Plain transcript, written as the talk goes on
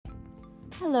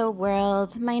Hello,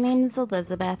 world. My name is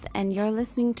Elizabeth, and you're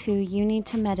listening to You Need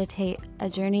to Meditate, a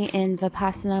journey in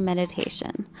Vipassana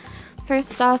meditation.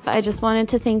 First off, I just wanted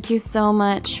to thank you so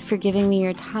much for giving me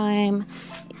your time,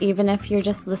 even if you're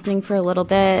just listening for a little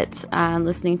bit,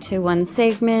 listening to one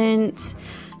segment,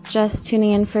 just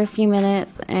tuning in for a few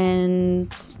minutes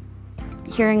and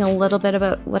hearing a little bit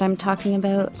about what I'm talking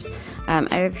about.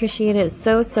 I appreciate it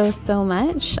so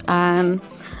much. I'm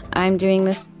doing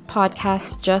this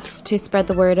podcast just to spread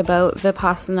the word about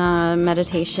Vipassana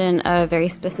meditation, a very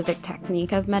specific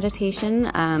technique of meditation.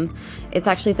 It's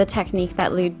actually the technique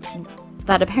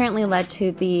that apparently led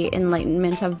to the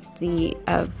enlightenment of the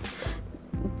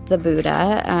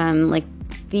Buddha, like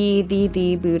the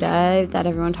Buddha that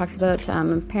everyone talks about.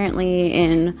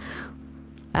 Apparently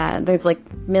there's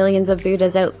like millions of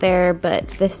Buddhas out there, but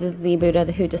this is the Buddha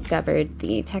who discovered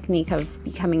the technique of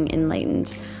becoming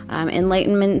enlightened.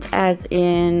 Enlightenment as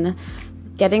in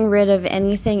getting rid of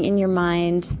anything in your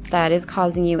mind that is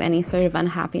causing you any sort of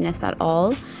unhappiness at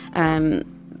all. S.N.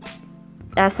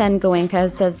 Goenka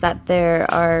says that there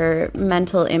are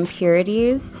mental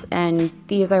impurities, and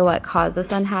these are what cause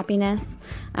us unhappiness.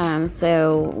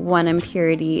 So one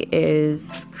impurity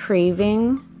is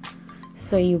craving.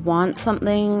 So you want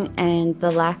something and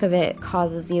the lack of it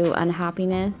causes you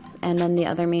unhappiness. And then the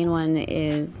other main one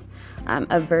is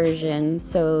aversion.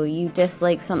 So you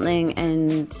dislike something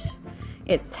and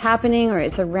it's happening or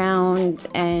it's around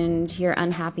and you're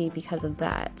unhappy because of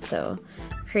that. So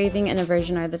craving and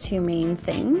aversion are the two main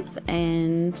things.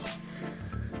 And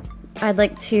I'd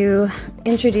like to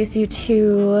introduce you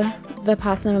to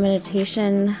Vipassana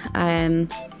meditation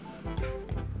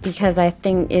because I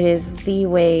think it is the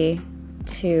way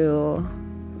to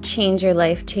change your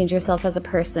life, change yourself as a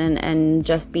person, and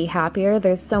just be happier.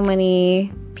 There's so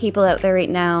many people out there right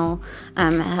now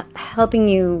helping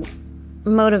you,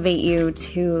 motivate you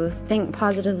to think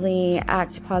positively,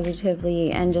 act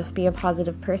positively, and just be a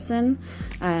positive person.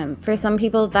 For some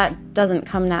people, that doesn't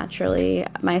come naturally,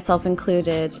 myself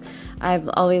included. I've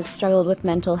always struggled with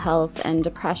mental health and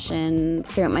depression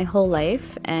throughout my whole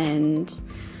life, and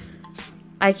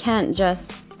I can't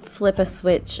just flip a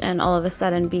switch and all of a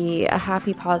sudden be a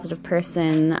happy, positive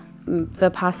person.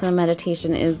 Vipassana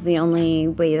meditation is the only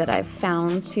way that I've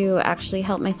found to actually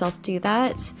help myself do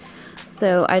that.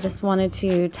 So I just wanted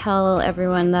to tell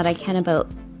everyone that I can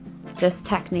about this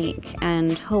technique,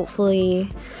 and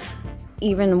hopefully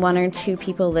even one or two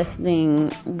people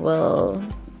listening will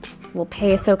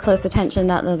pay so close attention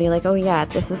that they'll be like, oh yeah,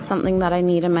 this is something that I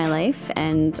need in my life.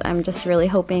 And I'm just really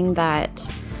hoping that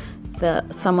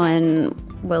someone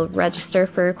will register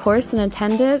for a course and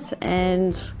attend it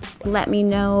and let me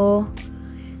know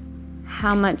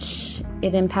how much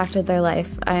it impacted their life.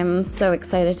 I'm so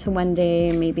excited to one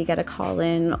day maybe get a call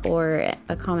in or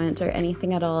a comment or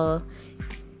anything at all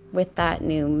with that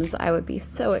news. I would be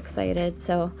so excited.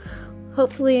 So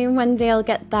hopefully one day I'll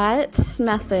get that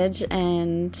message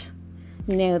and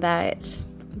know that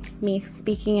me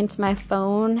speaking into my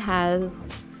phone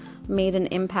has made an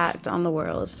impact on the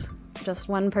world. Just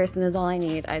one person is all I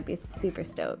need. I'd be super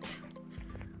stoked.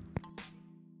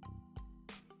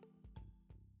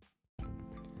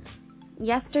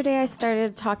 Yesterday I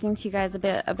started talking to you guys a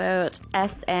bit about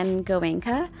S.N.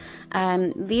 Goenka,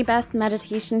 the best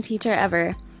meditation teacher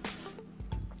ever.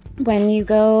 When you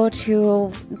go to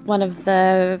one of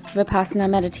the Vipassana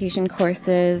meditation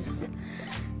courses,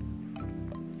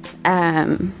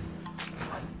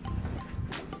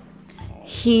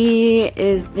 he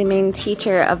is the main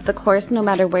teacher of the course no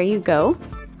matter where you go.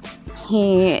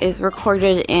 He is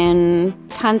recorded in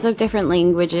tons of different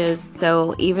languages,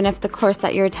 so even if the course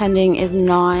that you're attending is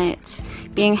not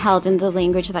being held in the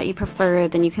language that you prefer,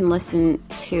 then you can listen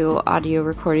to audio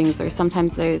recordings, or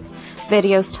sometimes there's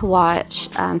videos to watch,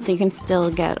 so you can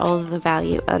still get all of the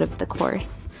value out of the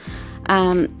course.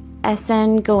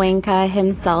 S.N. Goenka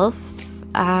himself,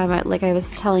 like I was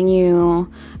telling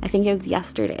you, I think it was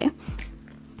yesterday,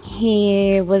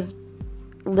 he was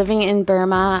living in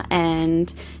Burma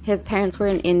and his parents were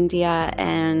in India,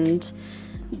 and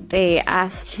they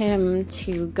asked him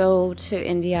to go to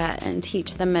India and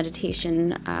teach them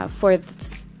meditation for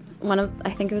I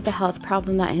think it was a health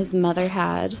problem that his mother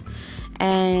had.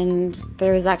 And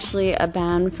there was actually a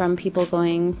ban from people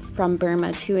going from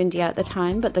Burma to India at the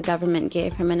time, but the government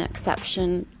gave him an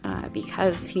exception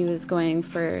because he was going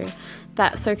for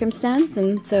that circumstance.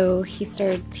 And so he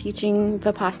started teaching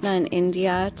Vipassana in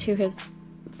India to his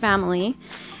family.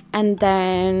 And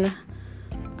then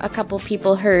a couple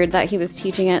people heard that he was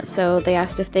teaching it, so they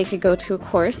asked if they could go to a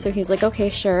course. So he's like, okay,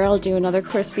 sure, I'll do another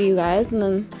course for you guys. And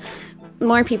then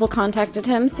more people contacted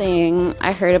him saying,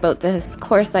 I heard about this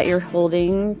course that you're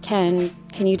holding. Can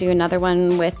you do another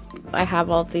one with, I have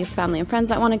all of these family and friends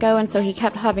that want to go. And so he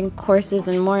kept having courses,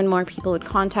 and more people would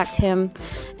contact him.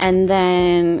 And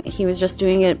then he was just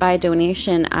doing it by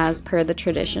donation as per the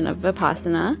tradition of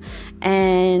Vipassana.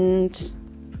 And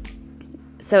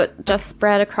so it just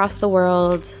spread across the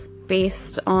world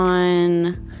based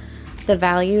on the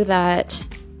value that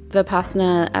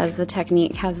Vipassana as a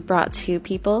technique has brought to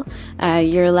people.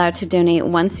 You're allowed to donate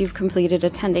once you've completed a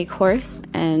 10-day course,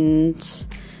 and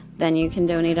then you can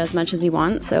donate as much as you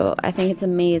want. So I think it's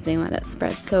amazing that it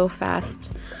spread so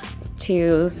fast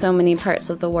to so many parts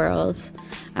of the world.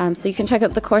 So you can check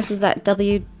out the courses at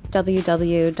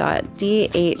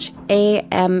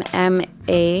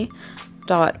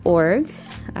www.dhamma.org,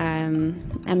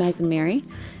 M as in Mary,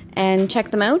 and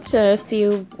check them out to see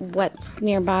what's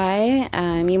nearby.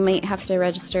 You might have to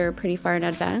register pretty far in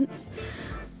advance.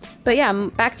 But yeah,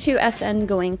 back to S.N.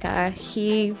 Goenka.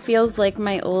 He feels like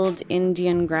my old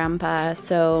Indian grandpa,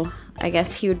 so I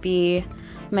guess he would be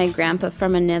my grandpa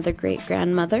from another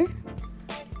great-grandmother.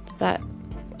 Does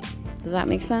that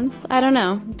make sense? I don't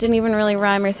know. Didn't even really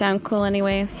rhyme or sound cool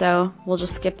anyway, so we'll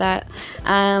just skip that.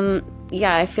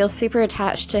 Yeah, I feel super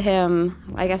attached to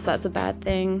him. I guess that's a bad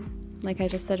thing. Like I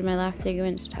just said in my last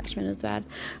segment, attachment is bad.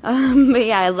 But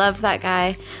yeah, I love that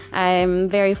guy. I'm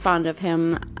very fond of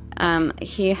him.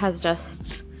 He has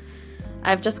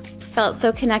I've just felt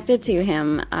so connected to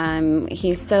him.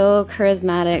 He's so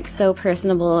charismatic, so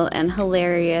personable, and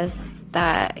hilarious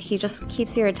that he just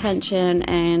keeps your attention,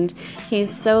 and he's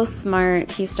so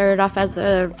smart. He started off as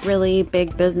a really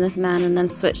big businessman and then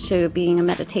switched to being a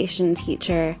meditation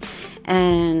teacher,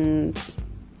 and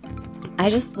I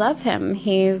just love him.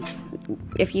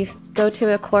 If you go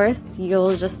to a course,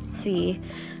 you'll just see,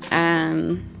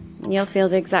 you'll feel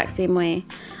the exact same way.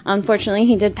 Unfortunately,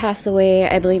 he did pass away,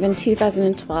 I believe, in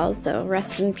 2012, so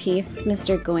rest in peace,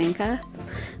 Mr. Goenka.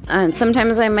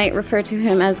 Sometimes I might refer to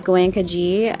him as Goenka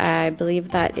Ji. I believe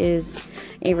that is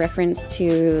a reference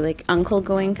to like Uncle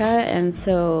Goenka, and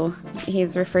so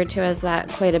he's referred to as that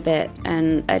quite a bit,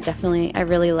 and I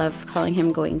really love calling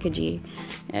him Goenka Ji.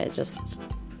 It just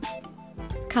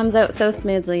comes out so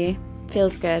smoothly,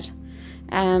 feels good.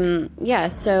 Yeah,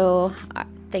 so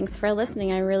thanks for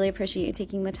listening. I really appreciate you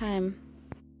taking the time.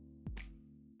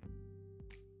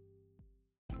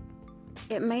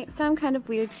 It might sound kind of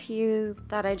weird to you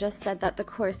that I just said that the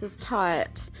course is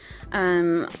taught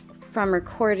from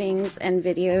recordings and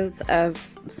videos of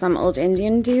some old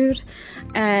Indian dude,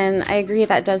 and I agree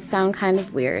that does sound kind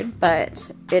of weird, but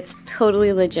it's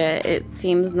totally legit. It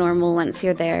seems normal once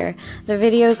you're there. The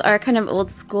videos are kind of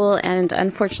old school, and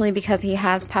unfortunately because he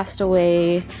has passed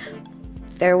away,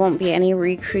 there won't be any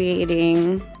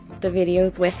recreating the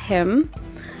videos with him.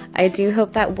 I do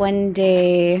hope that one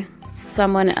day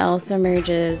someone else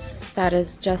emerges that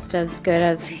is just as good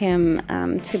as him,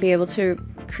 to be able to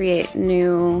create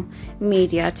new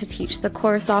media to teach the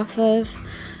course off of,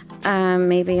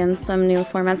 maybe in some new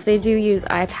formats. They do use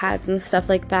iPads and stuff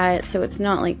like that, so it's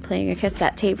not like playing a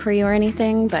cassette tape for you or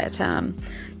anything, but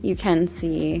you can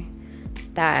see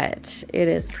that it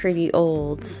is pretty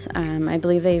old. I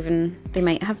believe they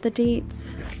might have the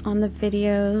dates on the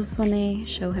videos when they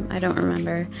show him. I don't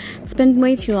remember. It's been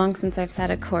way too long since I've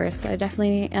sat a course. I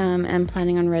definitely am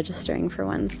planning on registering for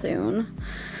one soon.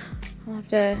 I'll have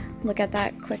to look at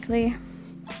that quickly.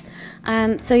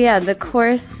 So yeah, the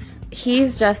course,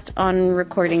 he's just on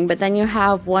recording, but then you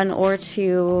have one or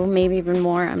two, maybe even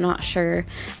more, I'm not sure,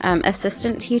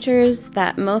 assistant teachers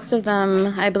that most of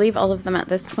them, I believe all of them at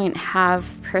this point, have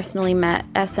personally met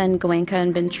S.N. Goenka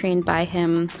and been trained by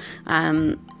him,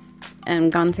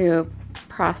 and gone through a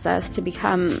process to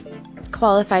become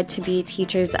qualified to be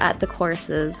teachers at the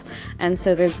courses. And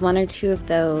so there's one or two of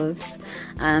those,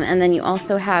 and then you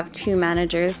also have two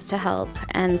managers to help.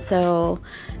 And so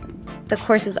the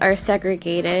courses are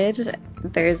segregated.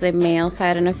 There's a male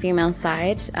side and a female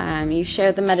side. You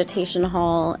share the meditation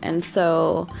hall, and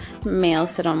so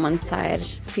males sit on one side,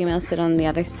 females sit on the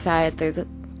other side. There's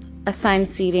assigned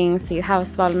seating, so you have a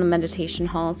spot in the meditation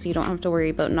hall, so you don't have to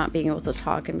worry about not being able to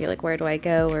talk and be like, where do I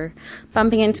go, or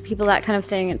bumping into people, that kind of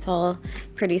thing. It's all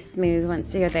pretty smooth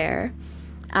once you're there.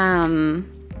 I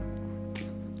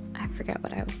forget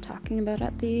what I was talking about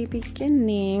at the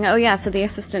beginning. Oh yeah, so the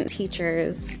assistant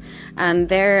teachers,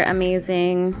 they're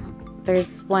amazing.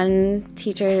 There's one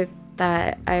teacher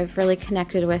that I've really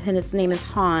connected with, and his name is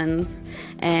Hans,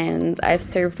 and I've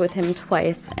served with him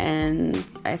twice, and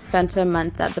I spent a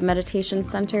month at the meditation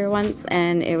center once,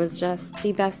 and it was just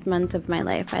the best month of my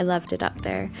life. I loved it up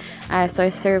there. So I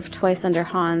served twice under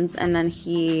Hans, and then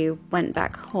he went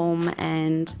back home,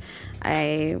 and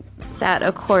I sat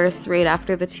a course right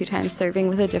after the 2 times serving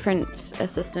with a different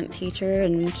assistant teacher,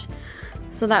 and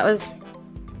so that was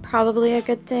probably a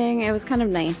good thing. It was kind of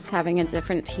nice having a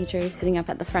different teacher sitting up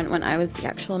at the front when I was the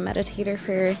actual meditator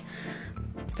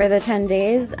for the 10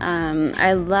 days.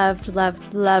 I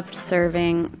loved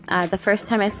serving. The first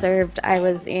time I served, I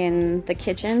was in the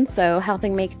kitchen, so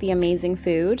helping make the amazing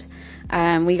food.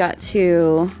 We got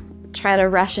to try to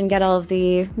rush and get all of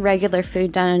the regular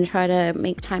food done and try to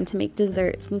make time to make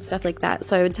desserts and stuff like that.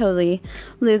 So I would totally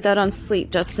lose out on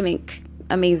sleep just to make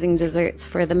amazing desserts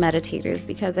for the meditators,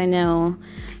 because I know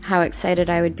how excited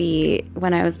I would be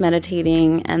when I was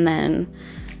meditating and then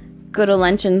go to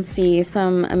lunch and see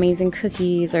some amazing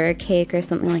cookies or a cake or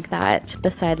something like that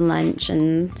beside lunch,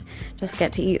 and just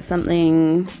get to eat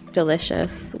something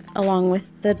delicious along with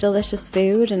the delicious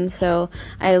food. And so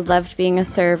I loved being a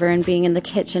server and being in the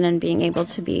kitchen and being able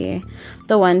to be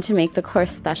the one to make the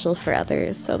course special for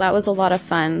others. So that was a lot of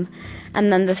fun. And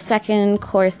then the second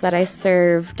course that I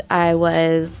served, I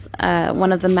was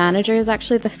one of the managers,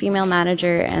 actually the female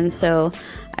manager, and so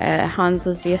Hans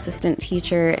was the assistant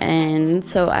teacher, and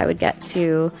so I would get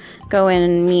to go in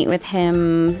and meet with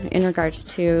him in regards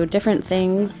to different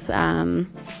things.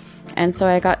 And so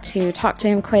I got to talk to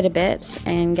him quite a bit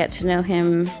and get to know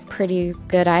him pretty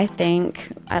good, I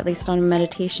think, at least on a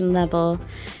meditation level.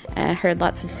 I heard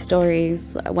lots of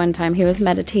stories. One time he was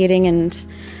meditating and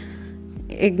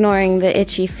ignoring the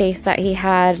itchy face that he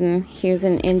had, and he was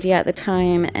in India at the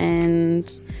time,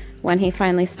 and when he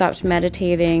finally stopped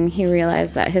meditating, he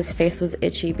realized that his face was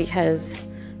itchy because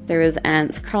there was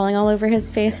ants crawling all over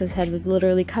his face. His head was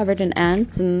literally covered in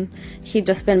ants, and he'd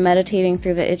just been meditating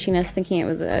through the itchiness, thinking it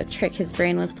was a trick his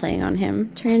brain was playing on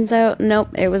him. Turns out, nope,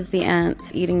 it was the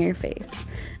ants eating your face.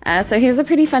 So he was a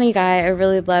pretty funny guy. I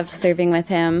really loved serving with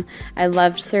him. I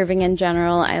loved serving in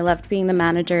general. I loved being the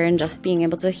manager and just being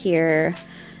able to hear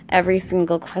every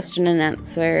single question and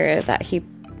answer that he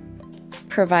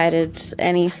provided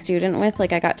any student with.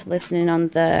 Like, I got to listen in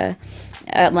on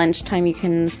at lunchtime you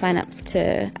can sign up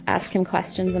to ask him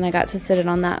questions, and I got to sit in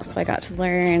on that, so I got to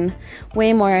learn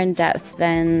way more in depth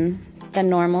than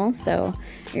normal. So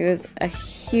it was a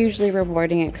hugely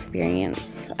rewarding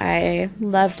experience. I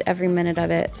loved every minute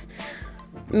of it.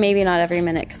 Maybe not every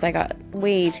minute, because I got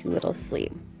way too little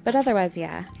sleep, but otherwise,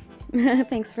 yeah.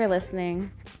 Thanks for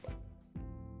listening.